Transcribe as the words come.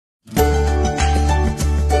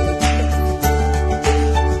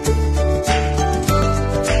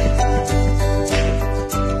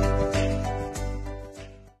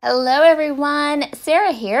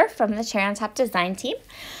Sarah here from the Cherry on Top design team.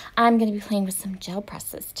 I'm going to be playing with some gel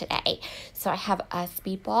presses today. So I have a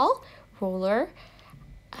speedball roller,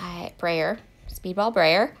 brayer, speedball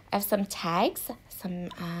brayer. I have some tags, some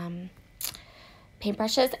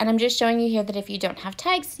paintbrushes, and I'm just showing you here that if you don't have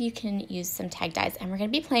tags, you can use some tag dies, and we're going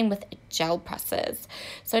to be playing with gel presses.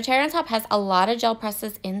 So Cherry on Top has a lot of gel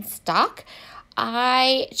presses in stock.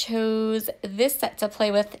 I chose this set to play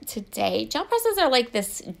with today. Gel presses are like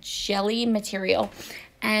this jelly material,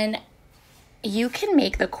 and you can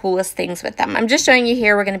make the coolest things with them. I'm just showing you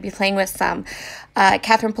here, we're going to be playing with some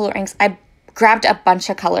Catherine Pooler inks. I grabbed a bunch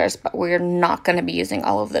of colors, but we're not going to be using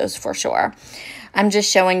all of those for sure. I'm just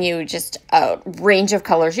showing you just a range of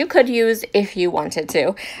colors you could use if you wanted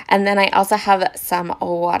to. And then I also have some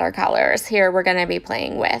watercolors here we're going to be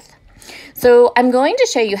playing with. So I'm going to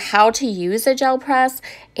show you how to use a gel press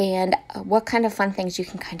and what kind of fun things you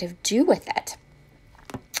can kind of do with it.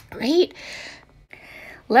 Right?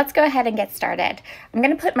 Let's go ahead and get started. I'm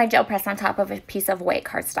going to put my gel press on top of a piece of white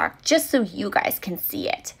cardstock just so you guys can see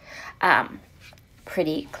it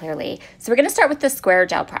pretty clearly. So we're going to start with the square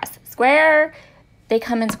gel press. Square, they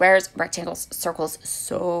come in squares, rectangles, circles,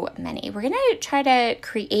 so many. We're going to try to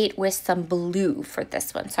create with some blue for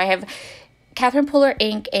this one. So I have Catherine Pooler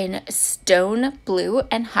ink in Stone Blue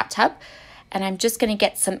and Hot Tub, and I'm just going to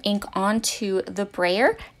get some ink onto the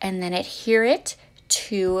brayer and then adhere it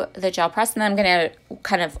to the gel press, and then I'm going to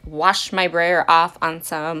kind of wash my brayer off on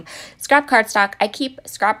some scrap cardstock. I keep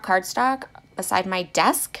scrap cardstock beside my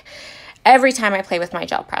desk every time I play with my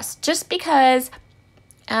gel press, just because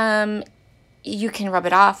you can rub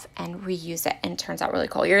it off and reuse it, and it turns out really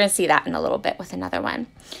cool. You're going to see that in a little bit with another one.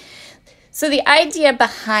 So the idea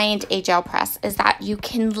behind a gel press is that you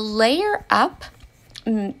can layer up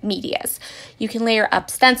medias. You can layer up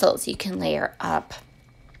stencils. You can layer up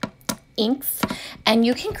inks, and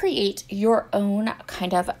you can create your own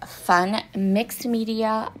kind of fun mixed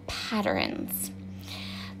media patterns.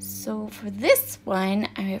 So for this one,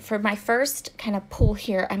 for my first kind of pull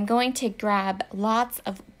here, I'm going to grab lots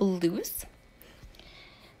of blues.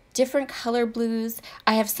 Different color blues.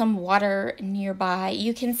 I have some water nearby.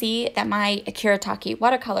 You can see that my Akiratake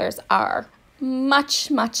watercolors are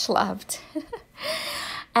much, much loved.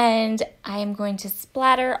 And I'm going to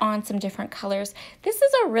splatter on some different colors. This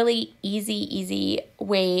is a really easy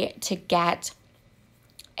way to get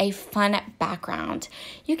a fun background.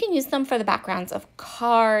 You can use them for the backgrounds of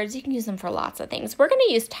cards. You can use them for lots of things. We're going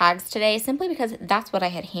to use tags today simply because that's what I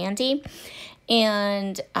had handy.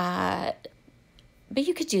 And but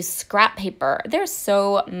you could use scrap paper. There's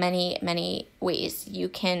so many ways you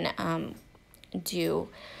can do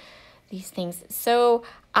these things. So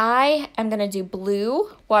I am going to do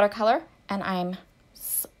blue watercolor, and I'm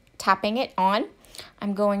tapping it on.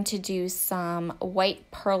 I'm going to do some white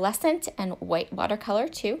pearlescent and white watercolor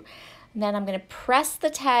too. And then I'm going to press the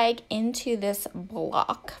tag into this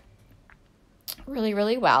block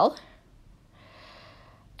really well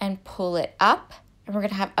and pull it up. And we're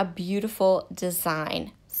going to have a beautiful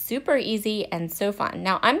design. Super easy and so fun.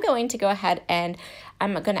 Now I'm going to go ahead and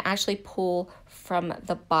I'm going to actually pull from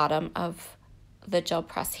the bottom of the gel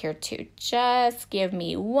press here too. Just give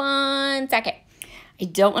me 1 second. I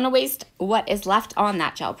don't want to waste what is left on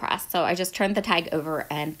that gel press. So I just turned the tag over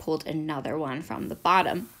and pulled another one from the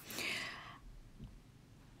bottom.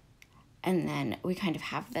 And then we kind of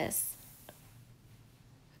have this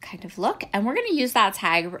kind of look, and we're going to use that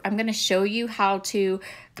tag. I'm going to show you how to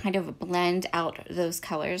kind of blend out those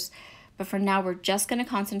colors, but for now we're just going to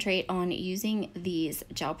concentrate on using these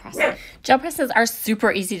gel presses. Gel presses are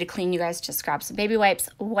super easy to clean. You guys just grab some baby wipes,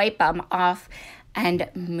 wipe them off, and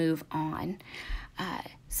move on.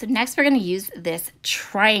 So next we're going to use this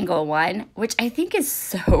triangle one, which I think is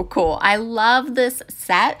so cool. I love this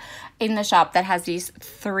set in the shop that has these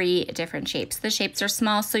 3 different shapes. The shapes are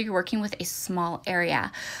small, so you're working with a small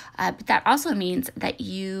area. But that also means that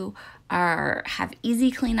you have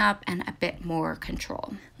easy cleanup and a bit more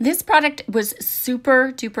control. This product was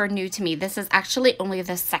super duper new to me. This is actually only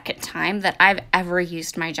the 2nd time that I've ever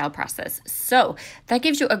used my gel presses. So that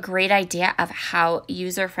gives you a great idea of how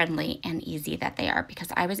user-friendly and easy that they are, because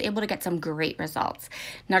I was able to get some great results.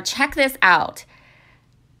 Now check this out.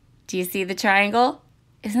 Do you see the triangle?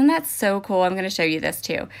 Isn't that so cool? I'm going to show you this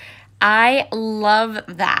too. I love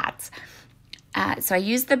that. So I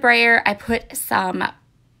used the brayer. I put some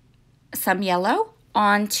yellow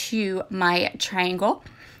onto my triangle,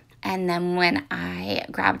 and then when I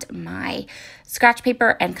grabbed my scratch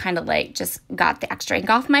paper and kind of like just got the extra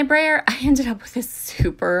ink off my brayer, I ended up with this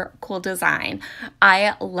super cool design.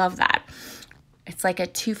 I love that. It's like a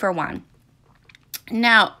 2-for-1.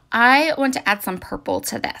 Now I want to add some purple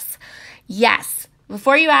to this. Yes,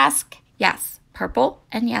 before you ask, yes, purple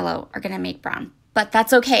and yellow are gonna make brown, but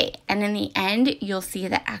that's okay. And in the end, you'll see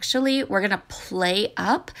that actually we're gonna play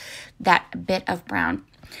up that bit of brown.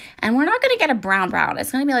 And we're not gonna get a brown.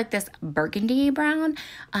 It's gonna be like this burgundy brown,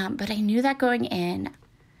 but I knew that going in.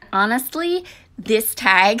 Honestly, this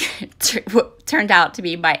tag turned out to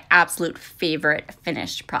be my absolute favorite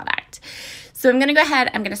finished product. So I'm gonna go ahead,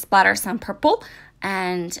 I'm gonna splatter some purple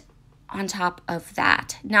and on top of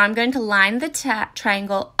that. Now I'm going to line the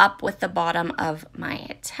triangle up with the bottom of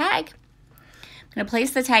my tag. I'm gonna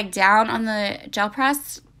place the tag down on the gel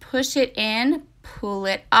press, push it in, pull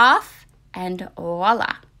it off, and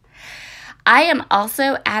voila. I am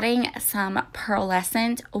also adding some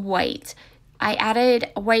pearlescent white. I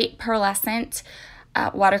added white pearlescent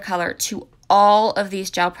watercolor to all of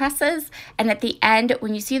these gel presses, and at the end,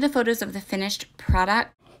 when you see the photos of the finished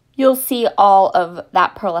product, you'll see all of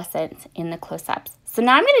that pearlescent in the close-ups. So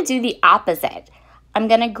now I'm gonna do the opposite. I'm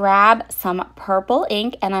gonna grab some purple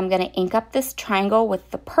ink and I'm gonna ink up this triangle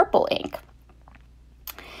with the purple ink.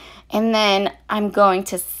 And then I'm going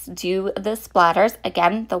to do the splatters,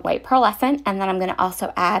 again, the white pearlescent, and then I'm gonna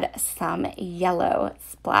also add some yellow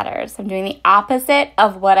splatters. I'm doing the opposite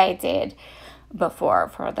of what I did before.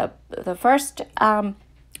 For the first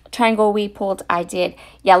triangle we pulled, I did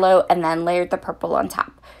yellow and then layered the purple on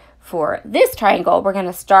top. For this triangle, we're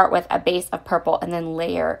gonna start with a base of purple and then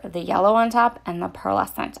layer the yellow on top and the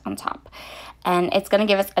pearlescent on top. And it's gonna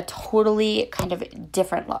give us a totally kind of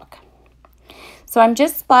different look. So I'm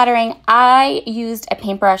just splattering. I used a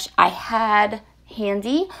paintbrush I had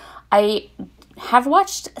handy. I have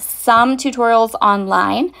watched some tutorials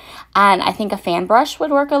online, and I think a fan brush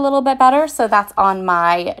would work a little bit better. So that's on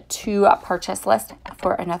my to purchase list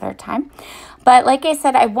for another time. But like I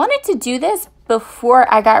said, I wanted to do this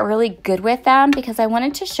before I got really good with them because I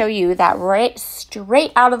wanted to show you that right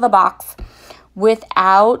straight out of the box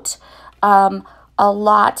without a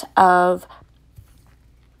lot of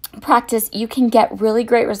practice, you can get really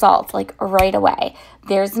great results like right away.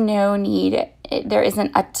 There's no need, there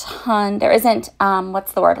isn't a ton, there isn't,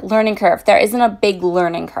 learning curve. There isn't a big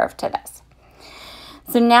learning curve to this.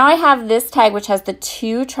 So now I have this tag which has the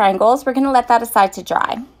two triangles. We're gonna let that aside to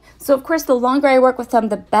dry. So of course, the longer I work with them,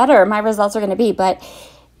 the better my results are gonna be, but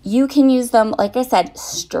you can use them, like I said,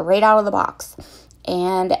 straight out of the box.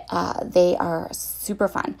 And they are super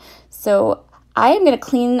fun. So I am going to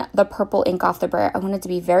clean the purple ink off the brayer. I wanted to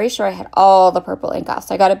be very sure I had all the purple ink off.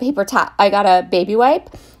 So I got a baby wipe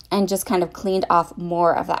and just kind of cleaned off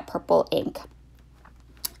more of that purple ink.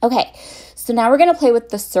 Okay, so now we're going to play with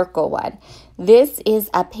the circle one. This is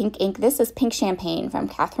a pink ink. This is Pink Champagne from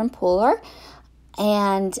Catherine Pooler.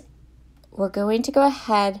 And we're going to go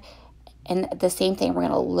ahead and the same thing. We're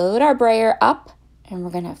going to load our brayer up and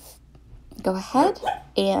we're going to go ahead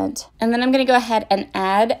and then I'm going to go ahead and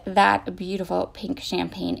add that beautiful Pink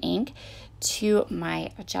Champagne ink to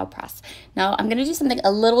my gel press. Now I'm going to do something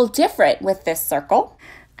a little different with this circle.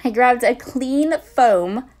 I grabbed a clean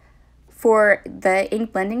foam for the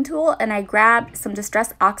ink blending tool and I grabbed some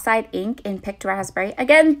Distress Oxide ink in Picked Raspberry.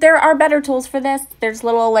 Again, there are better tools for this. There's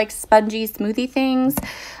little like spongy smoothie things.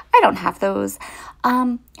 I don't have those.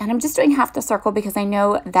 And I'm just doing half the circle because I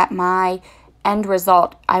know that my end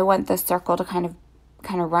result, I want the circle to kind of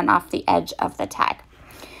run off the edge of the tag.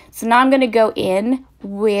 So now I'm going to go in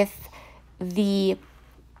with the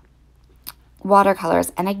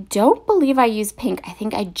watercolors, and I don't believe I use pink. I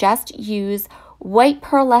think I just use white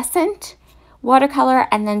pearlescent watercolor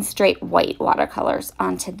and then straight white watercolors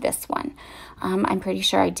onto this one. I'm pretty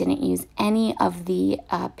sure I didn't use any of the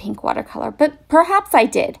pink watercolor, but perhaps I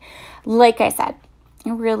did. Like I said,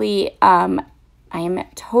 really, I am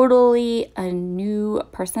totally a new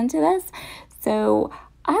person to this, so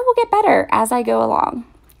I will get better as I go along.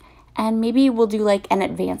 And maybe we'll do like an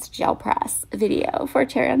advanced gel press video for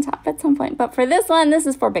Cherry on Top at some point. But for this one, this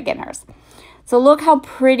is for beginners. So look how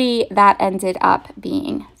pretty that ended up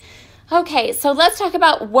being. Okay, so let's talk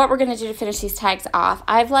about what we're gonna do to finish these tags off.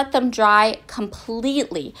 I've let them dry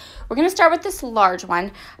completely. We're gonna start with this large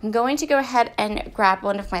one. I'm going to go ahead and grab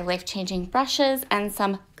one of my life-changing brushes and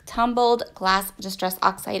some tumbled glass Distress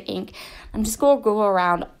Oxide ink. I'm just going to go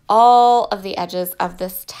around all of the edges of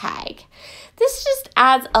this tag. This just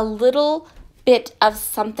adds a little bit of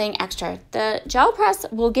something extra. The gel press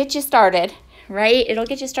will get you started, right? It'll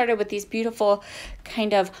get you started with these beautiful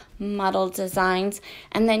kind of muddled designs,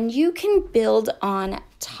 and then you can build on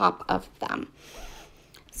top of them.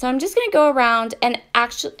 So I'm just going to go around and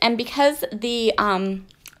because the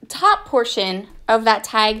top portion of that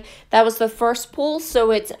tag, that was the first pull,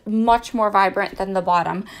 so it's much more vibrant than the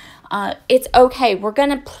bottom. It's okay. We're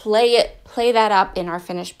gonna play that up in our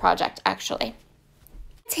finished project, actually.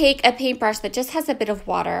 take a paintbrush that just has a bit of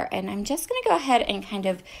water, and I'm just going to go ahead and kind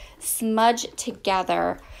of smudge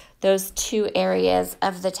together those two areas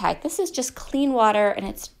of the tag. This is just clean water, and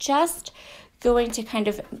it's just going to kind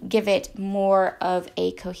of give it more of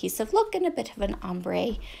a cohesive look and a bit of an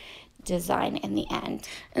ombre design in the end.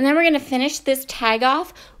 And then we're going to finish this tag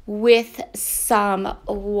off with some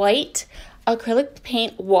white acrylic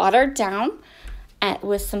paint watered down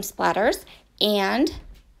with some splatters and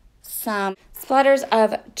some splatters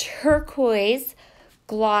of turquoise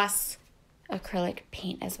gloss acrylic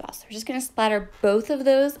paint as well. So we're just going to splatter both of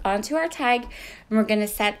those onto our tag, and we're going to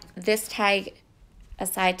set this tag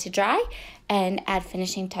aside to dry and add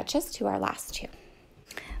finishing touches to our last two.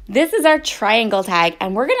 This is our triangle tag,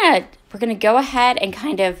 and we're gonna go ahead and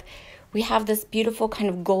we have this beautiful kind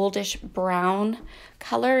of goldish brown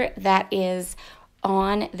color that is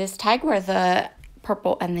on this tag where the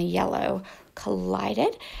purple and the yellow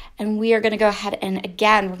collided, and we are going to go ahead and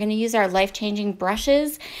again we're going to use our life-changing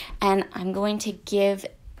brushes, and I'm going to give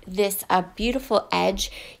this a beautiful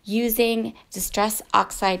edge using Distress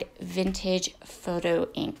Oxide Vintage Photo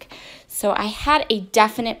Ink. So I had a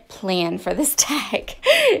definite plan for this tag.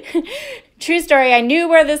 True story, I knew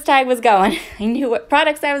where this tag was going. I knew what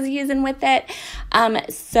products I was using with it.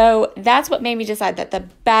 So that's what made me decide that the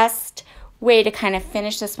best way to kind of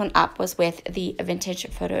finish this one up was with the Vintage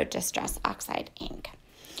Photo Distress Oxide ink.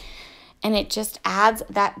 And it just adds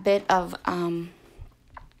that bit of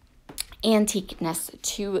antiqueness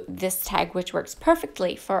to this tag, which works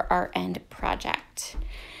perfectly for our end project.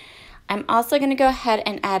 I'm also going to go ahead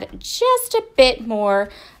and add just a bit more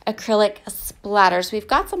acrylic splatters. We've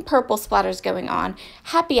got some purple splatters going on.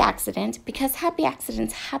 Happy accident, because happy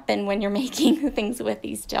accidents happen when you're making things with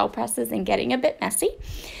these gel presses and getting a bit messy.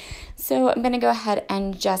 So I'm going to go ahead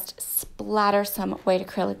and just splatter some white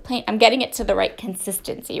acrylic paint. I'm getting it to the right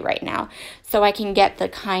consistency right now so I can get the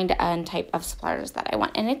kind and type of splatters that I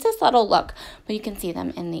want. And it's a subtle look, but you can see them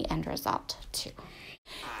in the end result too.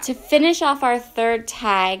 To finish off our third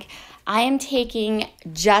tag, I am taking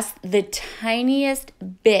just the tiniest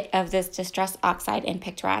bit of this Distress Oxide and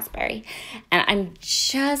Picked Raspberry, and I'm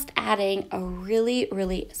just adding a really,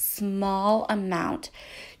 really small amount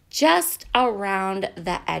just around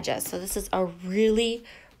the edges. So this is a really,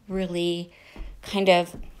 really kind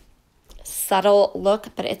of subtle look,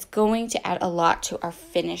 but it's going to add a lot to our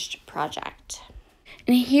finished project.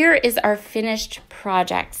 And here is our finished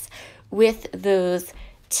projects with those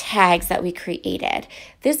tags that we created.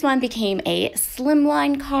 This one became a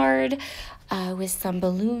slimline card with some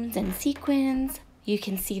balloons and sequins. You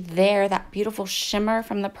can see there that beautiful shimmer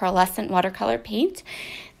from the pearlescent watercolor paint.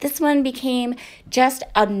 This one became just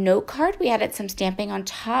a note card. We added some stamping on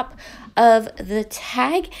top of the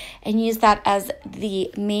tag and used that as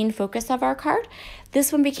the main focus of our card.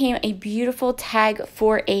 This one became a beautiful tag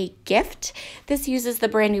for a gift. This uses the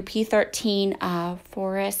brand new P13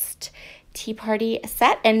 Forest Tea Party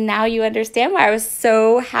set, and now you understand why I was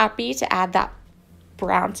so happy to add that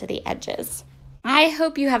brown to the edges. I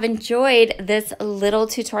hope you have enjoyed this little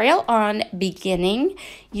tutorial on beginning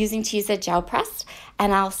using Use a Gel Press,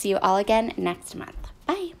 and I'll see you all again next month.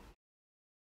 Bye!